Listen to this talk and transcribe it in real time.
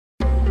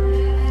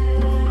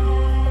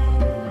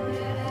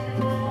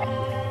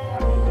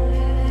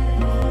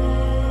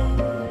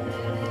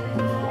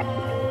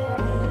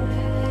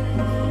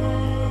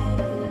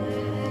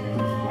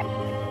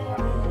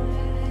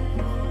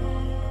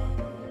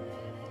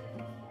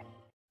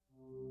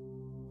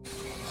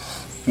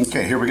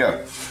Okay, here we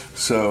go.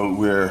 So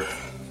we're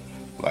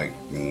like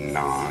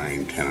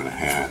 9, 10 and a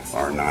half,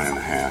 or 9 and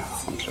a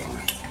half, I'm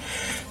sorry.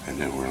 And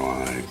then we're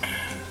like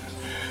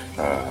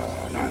 9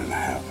 and a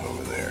half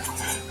over there.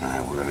 All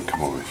right, we're gonna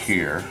come over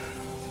here,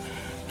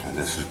 and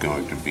this is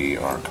going to be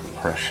our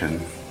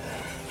compression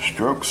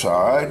stroke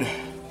side,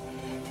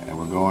 and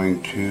we're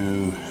going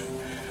to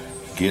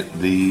get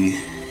the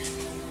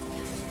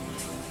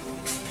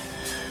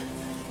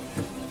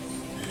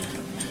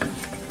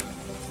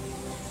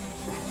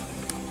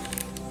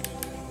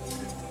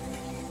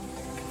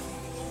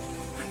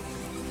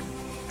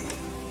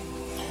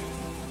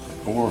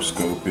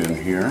borescope in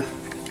here.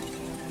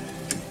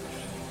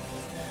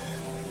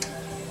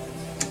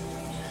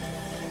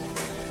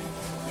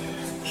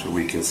 So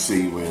we can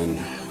see when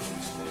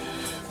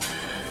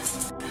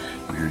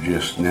you're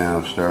just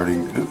now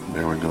starting. Oop,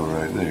 there we go,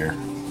 right there.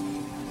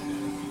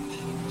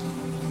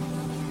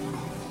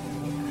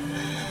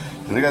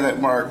 And I got that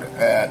marked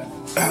at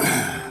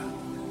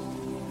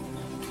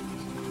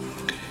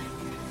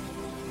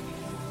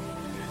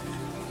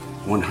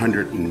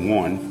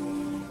 101.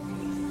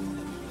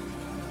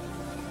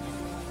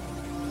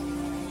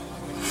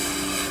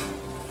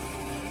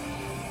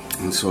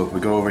 And so if we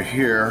go over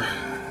here,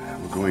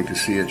 we're going to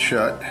see it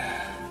shut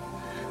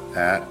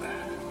at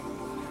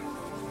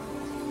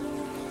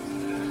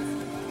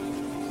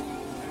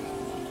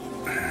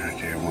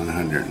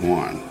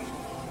 101.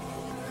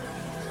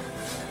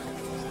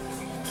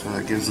 So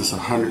that gives us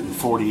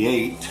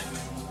 148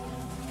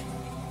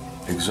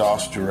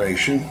 exhaust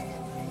duration.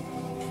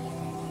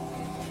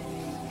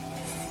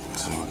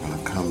 So we're going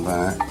to come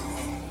back.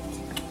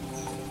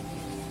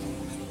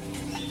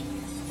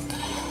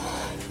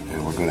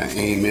 We're going to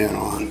aim in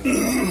on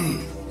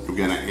we're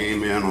going to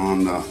aim in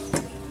on the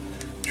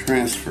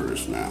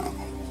transfers now.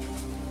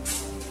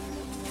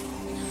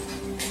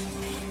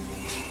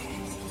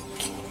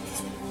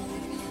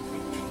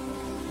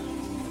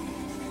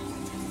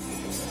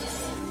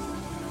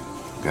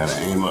 Got to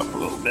aim up a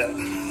little bit.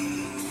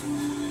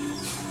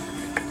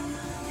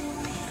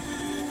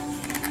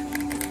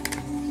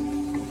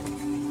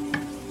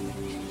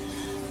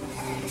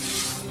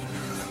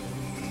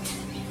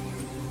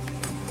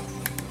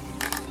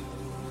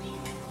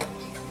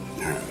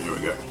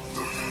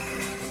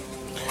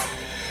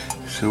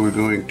 So we're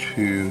going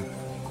to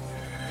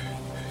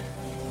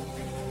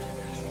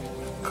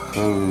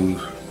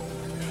close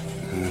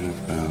at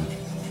about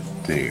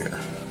there.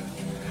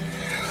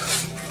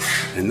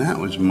 And that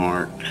was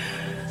marked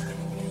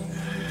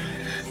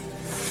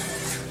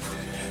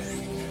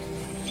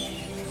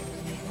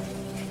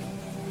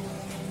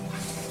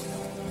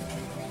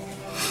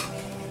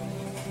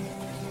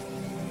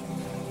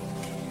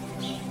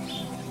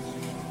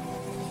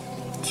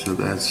so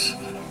that's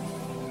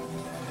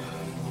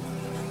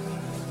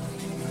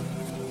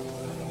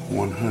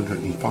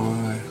 105.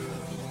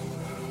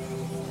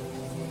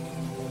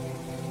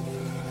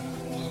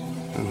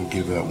 I'm gonna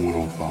give that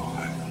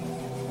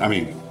 105. I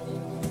mean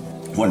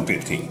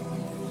 115.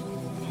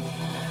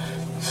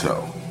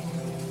 So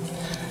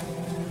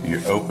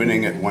you're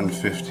opening at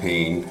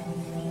 115.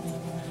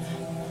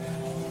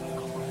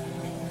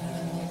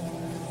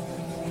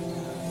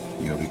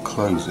 You'll be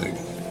closing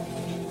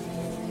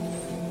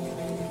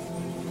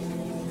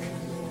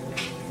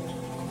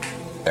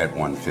at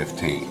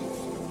 115.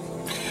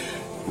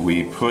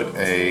 We put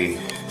a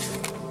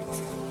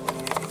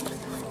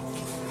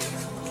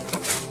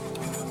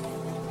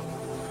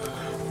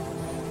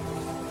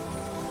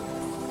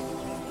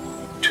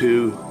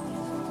two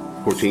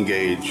 14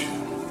 gauge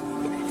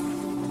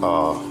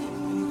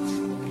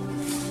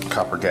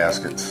copper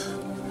gaskets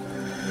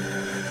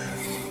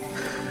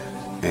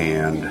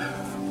and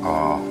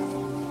a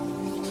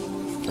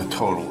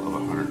total of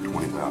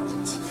 120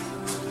 thousandths.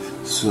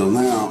 So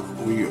now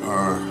we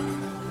are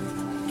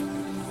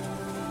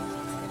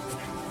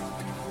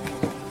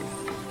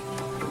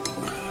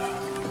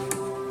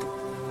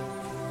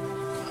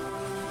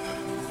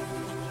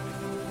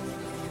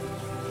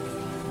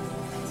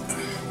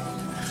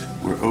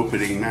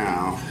opening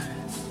now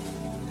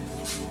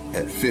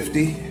at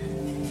 50.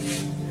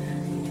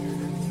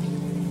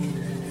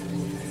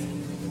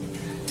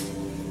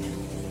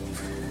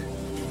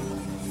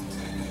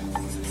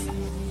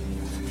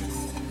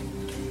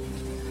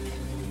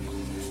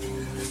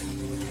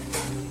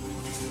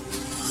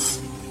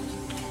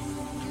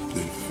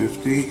 And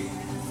 50.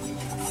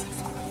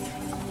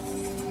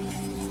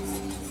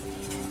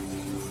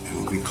 And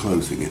we'll be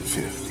closing at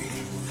 50.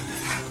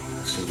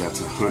 So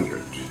that's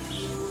 100.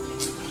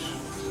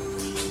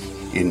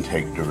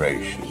 Intake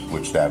duration,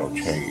 which that'll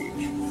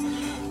change.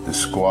 The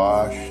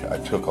squash, I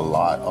took a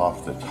lot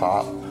off the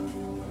top.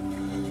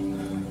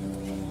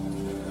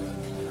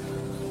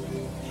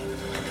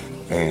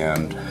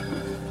 And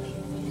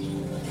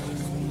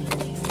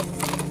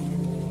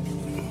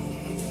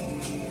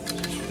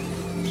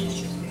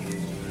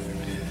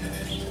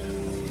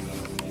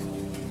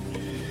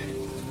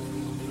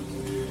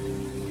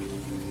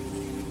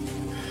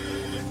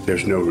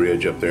there's no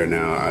ridge up there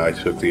now. I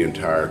took the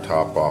entire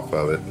top off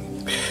of it.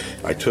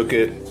 I took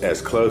it as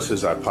close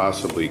as I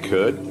possibly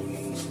could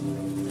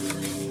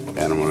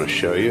And I'm going to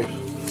show you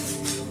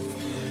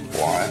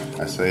why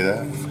I say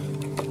that.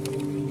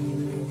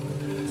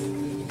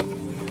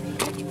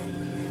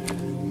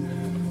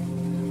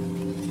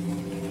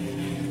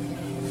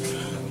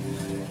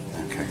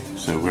 Okay,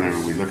 so whenever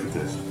we look at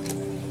this,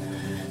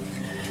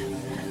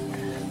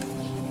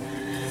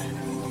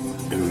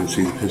 everyone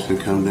see the piston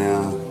come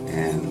down,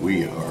 and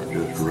we are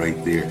just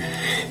right there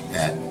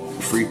at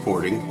free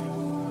porting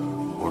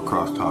or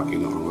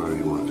cross-talking or whatever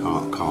you want to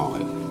call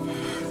it.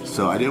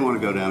 So I didn't want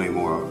to go down any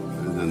more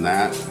than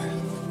that,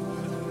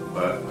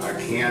 but I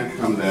can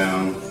come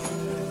down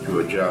to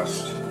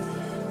adjust.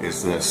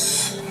 Is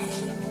this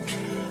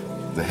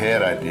the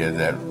head I did,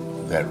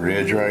 that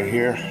ridge right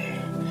here?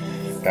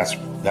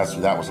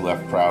 That was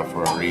left proud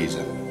for a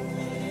reason,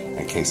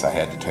 in case I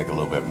had to take a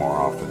little bit more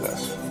off of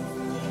this.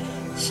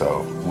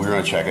 So we're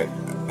gonna check it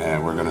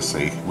and we're gonna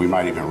see. We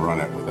might even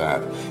run it with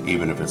that,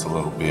 even if it's a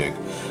little big.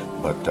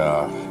 But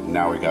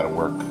now we got to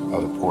work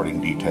other porting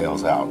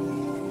details out.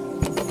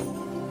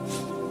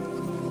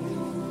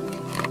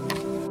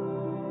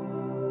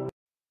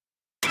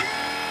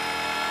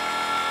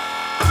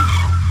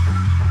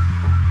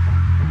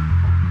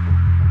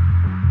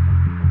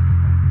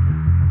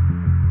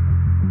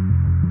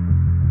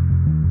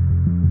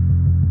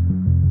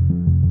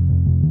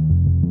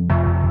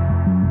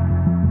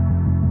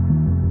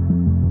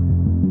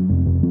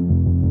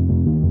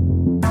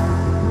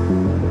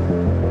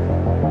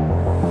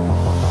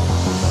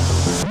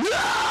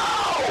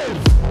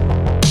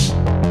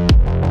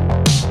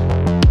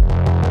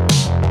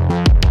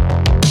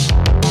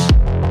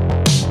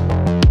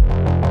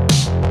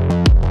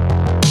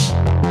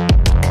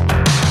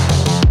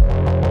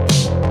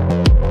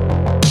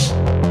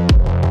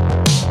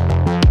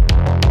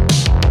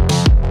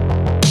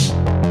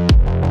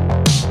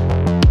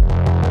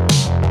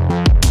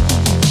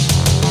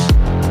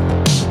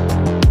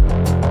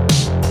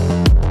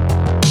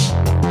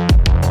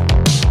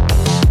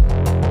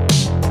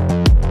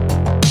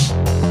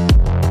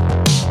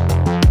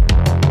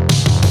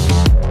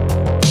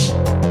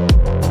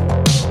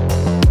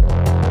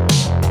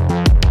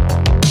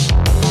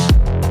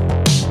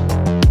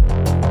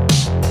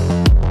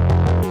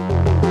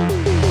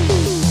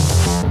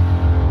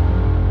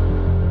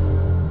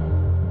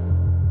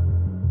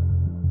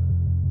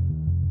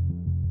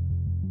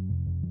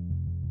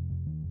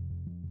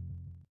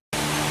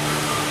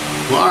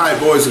 Well, alright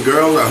boys and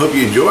girls, I hope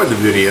you enjoyed the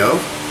video.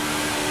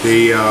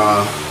 We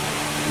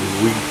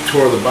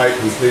tore the bike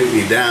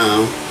completely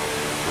down.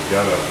 I've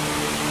got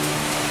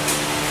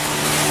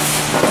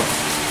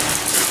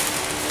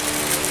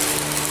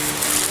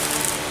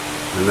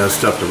enough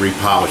stuff to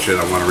repolish it.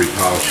 I want to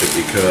repolish it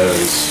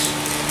because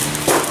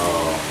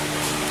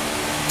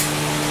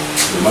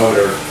the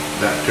motor,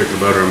 that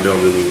particular motor I'm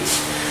building,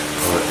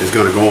 is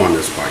going to go on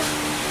this bike.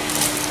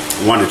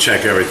 I want to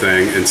check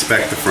everything,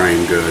 inspect the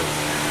frame good.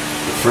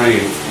 The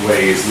frame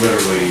weighs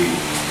literally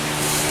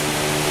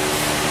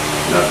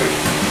nothing,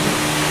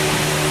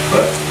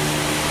 but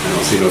I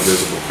don't see no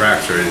visible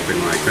cracks or anything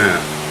like that.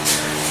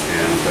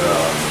 And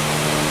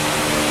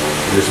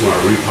I just want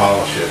to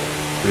repolish it,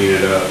 clean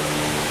it up.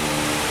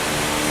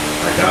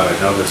 I got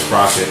another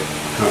sprocket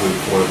coming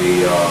for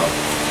the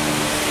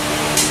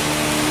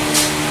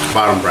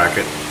bottom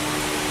bracket,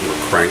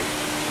 crank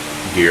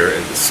gear.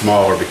 It's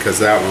smaller because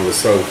that one was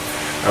so,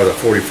 that was a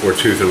 44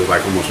 tooth, it was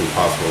like almost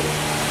impossible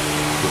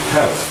to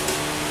pedal.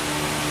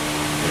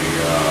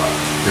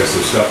 There's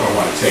some stuff I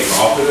want to take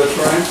off of this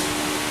frame.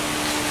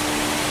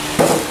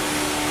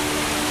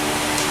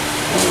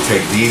 I'm going to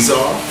take these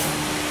off.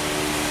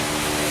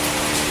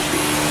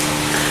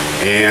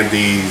 And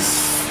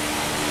these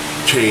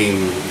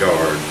chain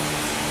guard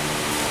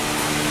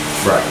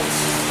brackets.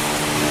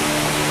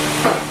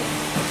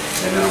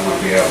 And then I want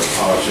to be able to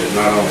polish it.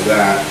 Not only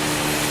that,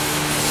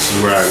 this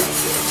is where I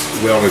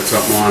welded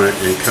something on it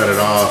and cut it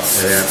off,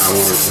 and I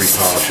want to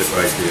repolish it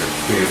right there,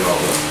 clean it all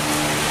up.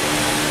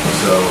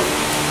 So,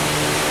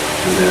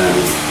 and then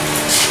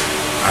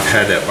I've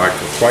had that bike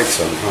for quite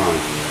some time,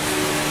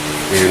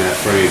 and that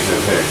frame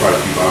has had quite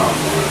a few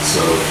bombs on it.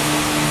 So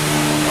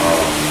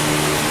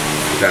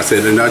that's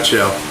it in a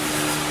nutshell.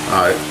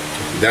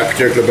 That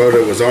particular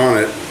motor was on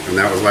it, and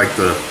that was like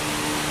the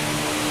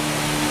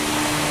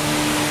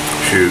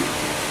shoot.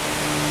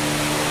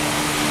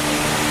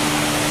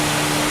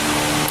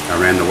 I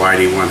ran the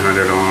Whitey 100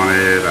 on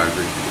it. I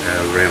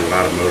ran a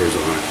lot of motors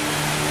on it.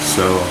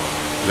 So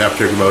that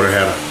particular motor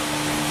had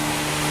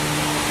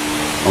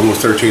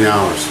almost 13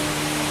 hours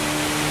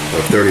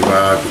of 35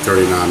 to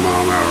 39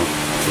 mile an hour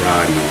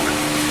riding on it.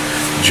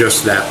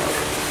 Just that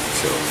motor.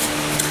 So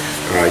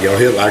y'all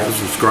hit like and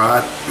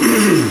subscribe.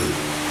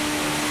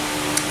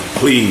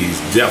 Please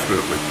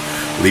definitely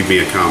leave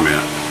me a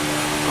comment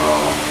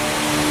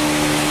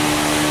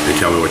and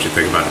tell me what you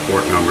think about the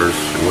port numbers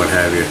and what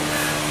have you.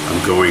 I'm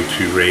going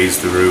to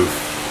raise the roof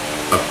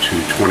up to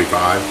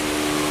 25,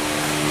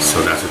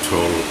 so that's a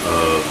total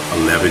of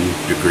 11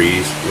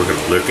 degrees. We're going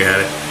to look at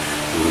it,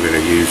 and we're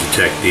going to use a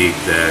technique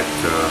that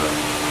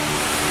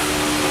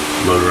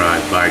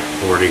Motorized bike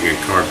porting and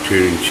carb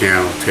tuning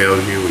channel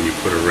tells you when you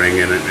put a ring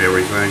in it and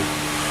everything.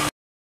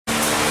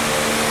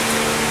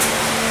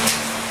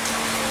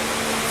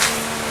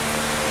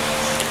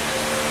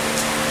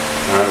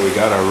 Alright, we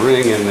got our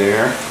ring in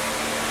there.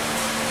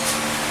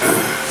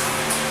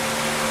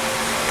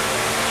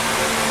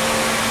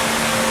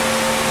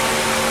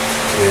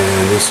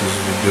 And this is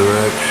the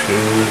direction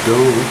we're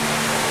going.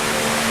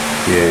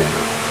 Yeah.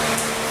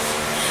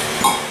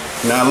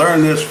 Now I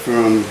learned this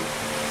from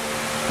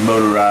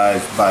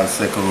Motorized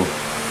Bicycle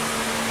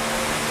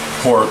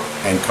Port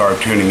and Carb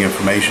Tuning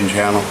Information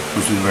channel,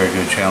 which is a very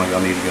good channel.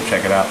 Y'all need to go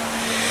check it out.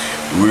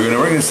 We're going to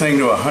bring this thing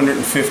to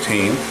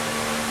 115.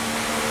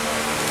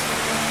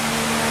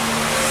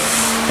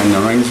 And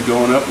the ring's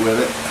going up with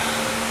it.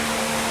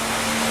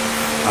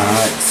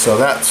 Alright, so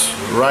that's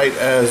right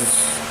as...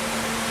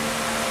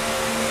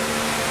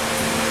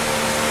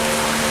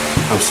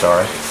 I'm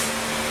sorry.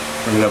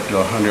 Bring it up to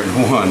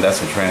 101.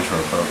 That's a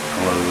transfer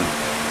closing.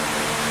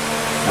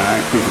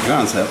 Alright, proof of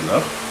concept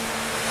though.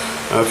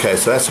 Okay,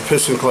 so that's the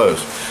piston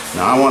closed.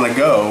 Now I want to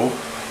go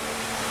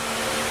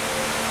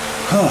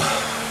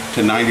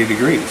to 90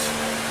 degrees.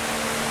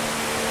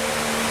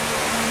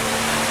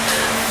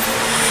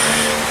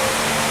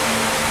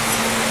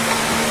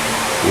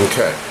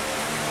 Okay.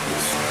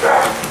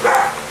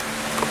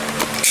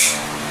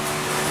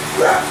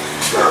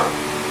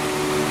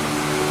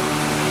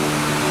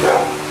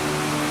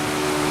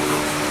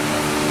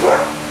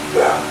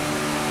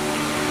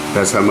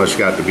 That's how much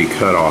got to be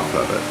cut off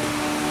of it.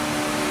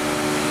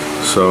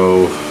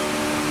 So,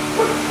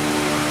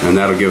 and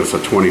that'll give us a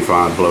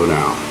 25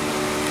 blowdown,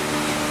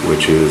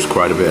 which is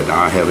quite a bit.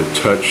 Now I haven't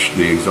touched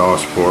the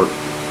exhaust port,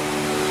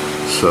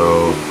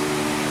 so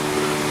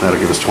that'll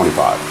give us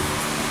 25.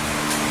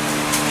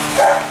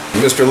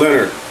 Mr.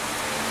 Leonard,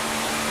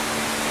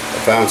 I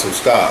found some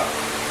stock.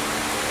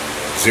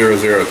 003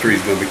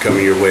 is going to be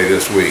coming your way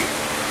this week.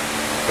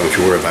 Don't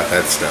you worry about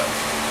that stuff.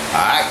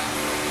 Alright?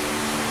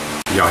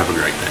 Y'all have a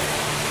great day.